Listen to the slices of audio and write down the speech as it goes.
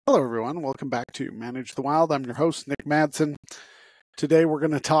Hello, everyone. Welcome back to Manage the Wild. I'm your host, Nick Madsen. Today, we're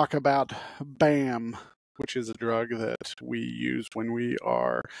going to talk about BAM, which is a drug that we use when we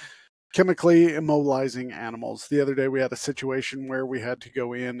are chemically immobilizing animals. The other day, we had a situation where we had to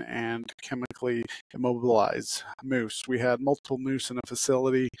go in and chemically immobilize moose. We had multiple moose in a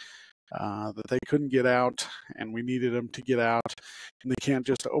facility that they couldn't get out, and we needed them to get out. And they can't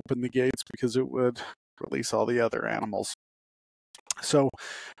just open the gates because it would release all the other animals. So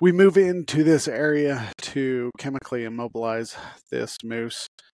we move into this area to chemically immobilize this moose.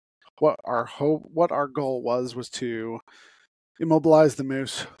 What our goal was to immobilize the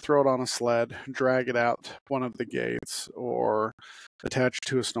moose, throw it on a sled, drag it out one of the gates, or attach it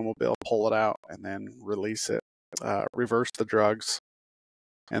to a snowmobile, pull it out, and then release it, reverse the drugs,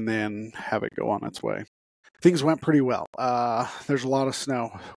 and then have it go on its way. Things went pretty well. There's a lot of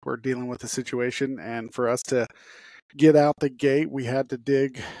snow. We're dealing with the situation, and for us to get out the gate, we had to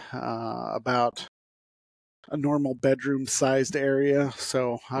dig about a normal bedroom sized area.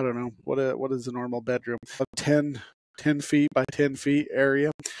 So I don't know what is a normal bedroom, a 10 feet by 10 feet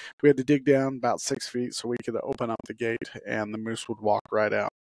area. We had to dig down about 6 feet so we could open up the gate and the moose would walk right out.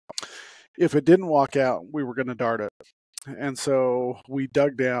 If it didn't walk out, we were going to dart it. And so we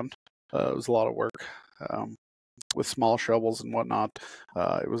dug down. It was a lot of work. With small shovels and whatnot.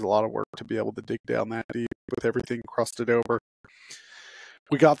 It was a lot of work to be able to dig down that deep with everything crusted over.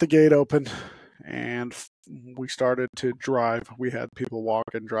 We got the gate open and we started to drive. We had people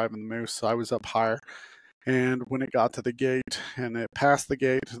walking, driving the moose. I was up higher. And when it got to the gate and it passed the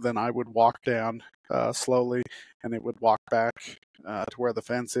gate, then I would walk down slowly and it would walk back to where the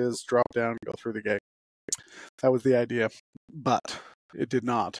fence is, drop down, go through the gate. That was the idea, but it did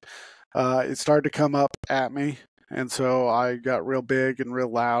not. It started to come up at me. And so I got real big and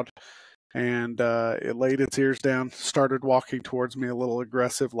real loud, and it laid its ears down, started walking towards me a little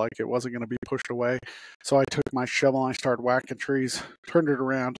aggressive, like it wasn't going to be pushed away. So I took my shovel and I started whacking trees, turned it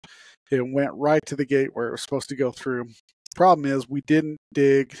around. It went right to the gate where it was supposed to go through. Problem is, we didn't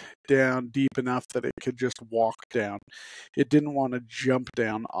dig down deep enough that it could just walk down. It didn't want to jump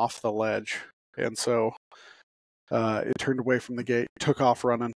down off the ledge. And so it turned away from the gate, took off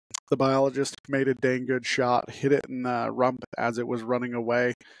running. The biologist made a dang good shot, hit it in the rump as it was running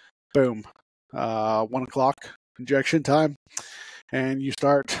away. Boom. 1 o'clock, injection time. And you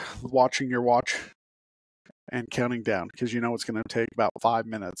start watching your watch and counting down because you know it's going to take about 5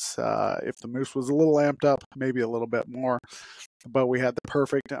 minutes. If the moose was a little amped up, maybe a little bit more. But we had the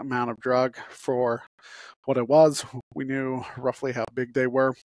perfect amount of drug for what it was. We knew roughly how big they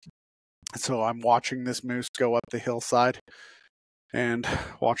were. So I'm watching this moose go up the hillside and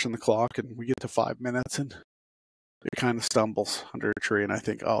watching the clock, and we get to 5 minutes and it kind of stumbles under a tree, and I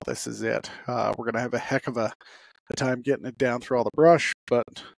think, oh, this is it. We're going to have a heck of a time getting it down through all the brush, but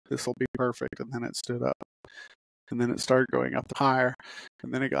this will be perfect. And then it stood up, and then it started going up higher,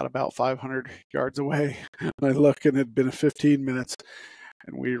 and then it got about 500 yards away. And I look, and it had been 15 minutes,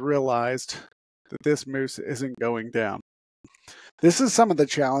 and we realized that this moose isn't going down. This is some of the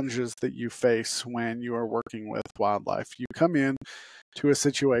challenges that you face when you are working with wildlife. You come in to a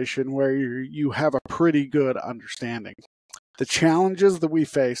situation where you have a pretty good understanding. The challenges that we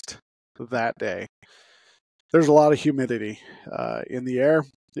faced that day, there's a lot of humidity in the air.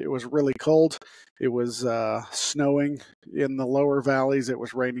 It was really cold. It was snowing in the lower valleys. It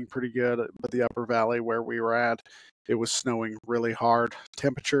was raining pretty good, but the upper valley where we were at, it was snowing really hard.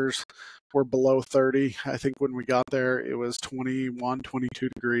 Temperatures were below 30. I think when we got there, it was 21, 22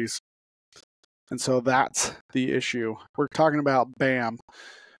 degrees. And so that's the issue. We're talking about BAM.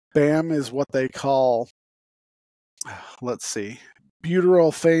 BAM is what they call, let's see,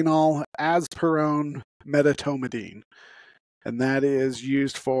 Butyrophanol Azaperon Metatomidine. And that is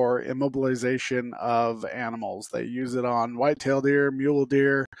used for immobilization of animals. They use it on white-tailed deer, mule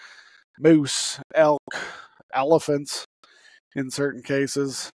deer, moose, elk, elephants in certain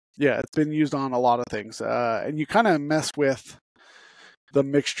cases. Yeah, it's been used on a lot of things. And you kind of mess with the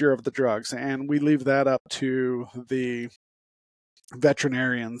mixture of the drugs, and we leave that up to the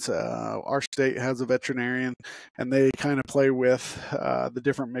veterinarians. Our state has a veterinarian, and they kind of play with the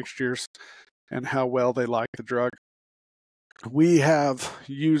different mixtures and how well they like the drug. We have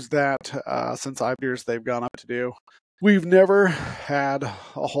used that since years they've gone up to do. We've never had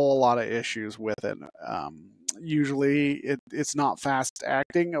a whole lot of issues with it. Usually it's not fast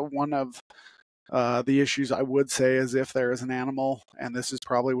acting. One of the issues I would say is if there is an animal, and this is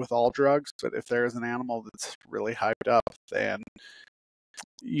probably with all drugs, but if there is an animal that's really hyped up, then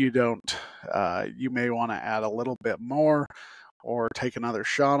you may want to add a little bit more or take another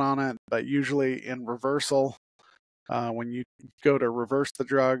shot on it. But usually in reversal, When you go to reverse the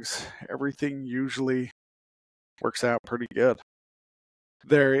drugs, everything usually works out pretty good.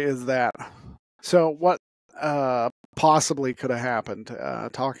 There is that. So what possibly could have happened?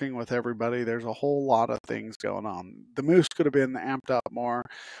 Talking with everybody, there's a whole lot of things going on. The moose could have been amped up more.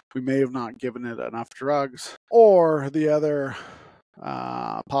 We may have not given it enough drugs. Or the other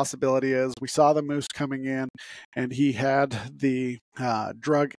possibility is we saw the moose coming in and he had the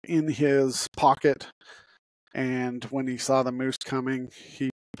drug in his pocket. And when he saw the moose coming, he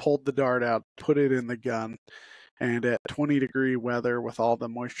pulled the dart out, put it in the gun. And at 20-degree weather with all the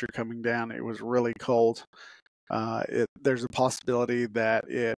moisture coming down, it was really cold. There's a possibility that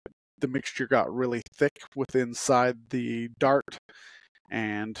the mixture got really thick inside the dart,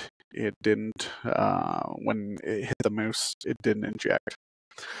 and it didn't, when it hit the moose, it didn't inject.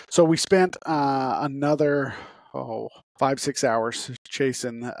 So we spent another 5-6 hours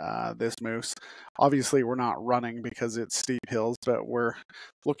chasing this moose. Obviously, we're not running because it's steep hills, but we're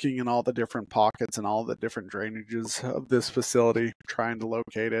looking in all the different pockets and all the different drainages of this facility, trying to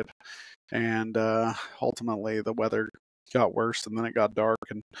locate it. And ultimately, the weather got worse, and then it got dark.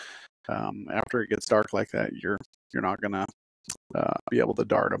 And after it gets dark like that, you're not gonna be able to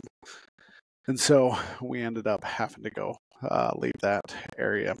dart them. And so we ended up having to go leave that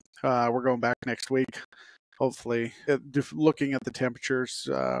area. We're going back next week. Hopefully, looking at the temperatures,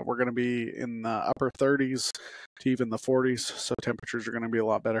 we're going to be in the upper 30s to even the 40s, so temperatures are going to be a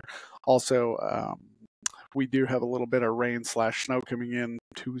lot better. Also, we do have a little bit of rain/snow coming in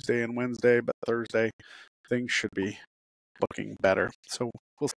Tuesday and Wednesday, but Thursday things should be looking better.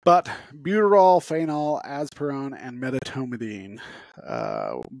 But Butyrophanol Azaperon and Metatomidine,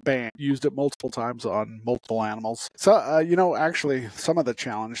 BAM, used it multiple times on multiple animals. So, actually, some of the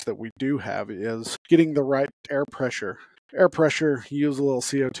challenge that we do have is getting the right air pressure. Air pressure, you use a little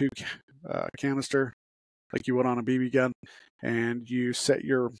CO2 canister like you would on a BB gun, and you set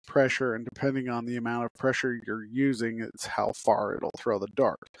your pressure, and depending on the amount of pressure you're using, it's how far it'll throw the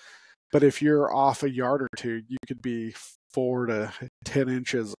dart. But if you're off a yard or two, you could be 4 to 10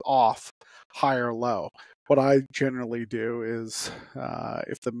 inches off, high or low. What I generally do is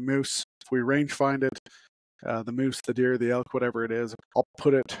if we range find it, the moose, the deer, the elk, whatever it is, I'll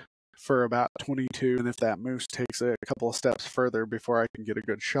put it for about 22. And if that moose takes a couple of steps further before I can get a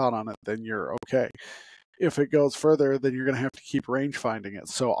good shot on it, then you're okay. If it goes further, then you're going to have to keep range finding it.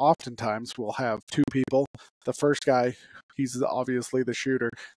 So oftentimes we'll have 2 people. The first guy, he's obviously the shooter.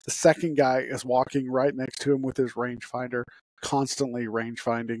 The second guy is walking right next to him with his rangefinder, constantly range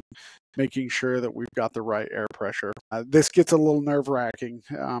finding, making sure that we've got the right air pressure. This gets a little nerve-wracking,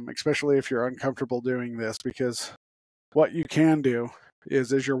 especially if you're uncomfortable doing this, because what you can do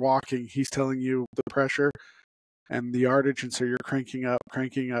is as you're walking, he's telling you the pressure and the yardage, and so you're cranking up,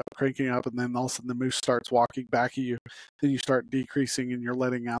 and then all of a sudden the moose starts walking back at you. Then you start decreasing and you're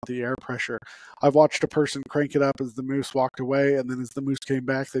letting out the air pressure. I've watched a person crank it up as the moose walked away, and then as the moose came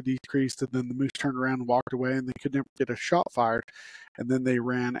back, they decreased, and then the moose turned around and walked away, and they could never get a shot fired, and then they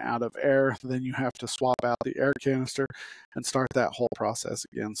ran out of air. Then you have to swap out the air canister and start that whole process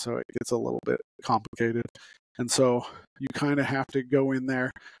again. So it gets a little bit complicated. And so you kind of have to go in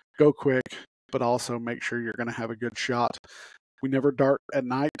there, go quick, but also make sure you're going to have a good shot. We never dart at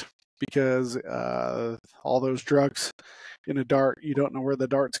night because all those drugs in a dart, you don't know where the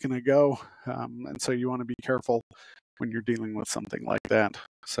dart's going to go. And so you want to be careful when you're dealing with something like that.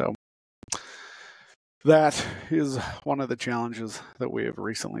 So that is one of the challenges that we have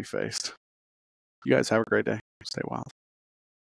recently faced. You guys have a great day. Stay wild.